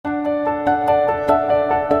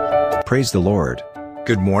Praise the Lord.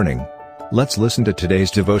 Good morning. Let's listen to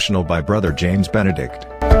today's devotional by Brother James Benedict.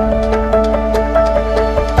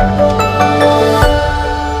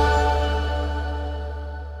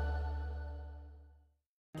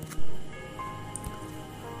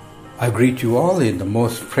 I greet you all in the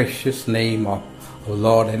most precious name of our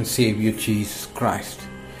Lord and Savior Jesus Christ.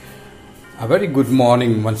 A very good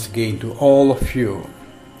morning once again to all of you.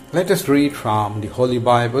 Let us read from the Holy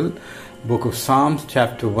Bible, Book of Psalms,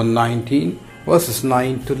 chapter 119, verses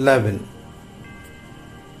 9 to 11.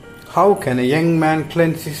 How can a young man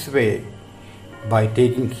cleanse his way? By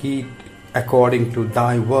taking heed according to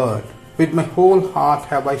thy word. With my whole heart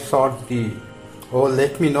have I sought thee. O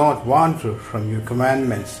let me not wander from your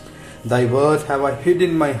commandments. Thy word have I hid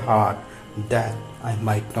in my heart, that I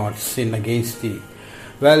might not sin against thee.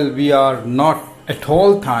 Well, we are not at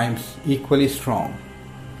all times equally strong.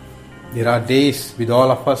 There are days with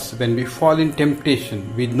all of us when we fall in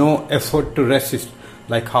temptation with no effort to resist,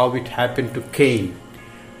 like how it happened to Cain,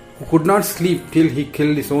 who could not sleep till he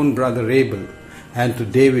killed his own brother Abel, and to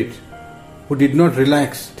David, who did not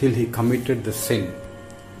relax till he committed the sin.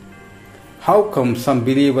 How come some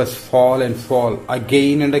believers fall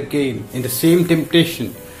again and again in the same temptation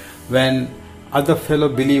when other fellow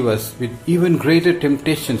believers with even greater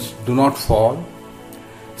temptations do not fall?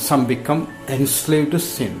 Some become enslaved to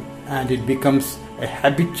sin and it becomes a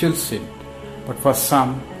habitual sin. But for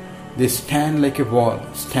some, they stand like a wall,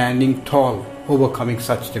 standing tall, overcoming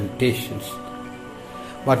such temptations.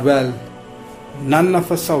 But well, none of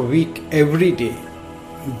us are weak every day.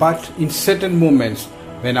 But in certain moments,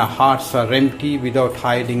 when our hearts are empty without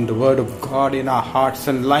hiding the word of God in our hearts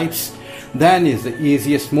and lives, then is the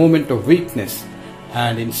easiest moment of weakness.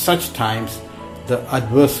 And in such times, the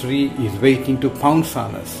adversary is waiting to pounce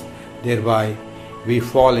on us, thereby we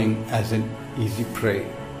falling as an easy prey.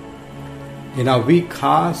 In our weak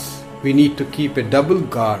hearts, we need to keep a double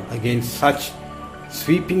guard against such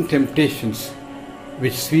sweeping temptations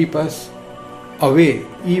which sweep us away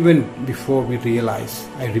even before we realize.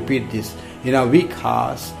 I repeat this. In our weak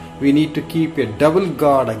hearts, we need to keep a double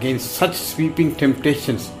guard against such sweeping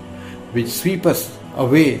temptations which sweep us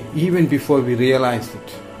away even before we realize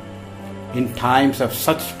it. In times of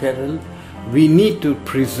such peril, we need to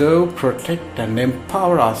preserve, protect, and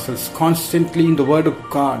empower ourselves constantly in the Word of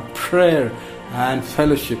God, prayer, and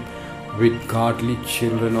fellowship with godly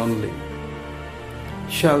children only.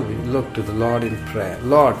 Shall we look to the Lord in prayer?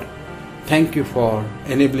 Lord, thank you for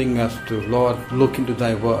enabling us to, Lord, look into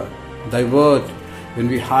thy word. Thy word, when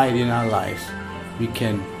we hide in our lives, we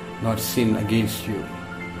can not sin against you.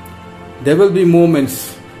 There will be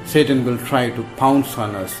moments Satan will try to pounce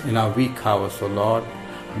on us in our weak hours, O Lord,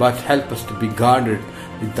 but help us to be guarded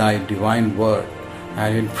with thy divine word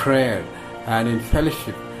and in prayer and in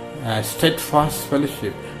fellowship, steadfast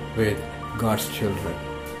fellowship with God's children.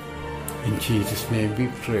 In Jesus' name we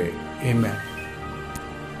pray. Amen.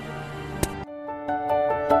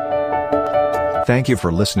 Thank you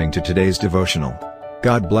for listening to today's devotional.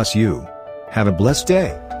 God bless you. Have a blessed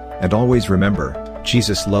day. And always remember,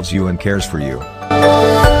 Jesus loves you and cares for you.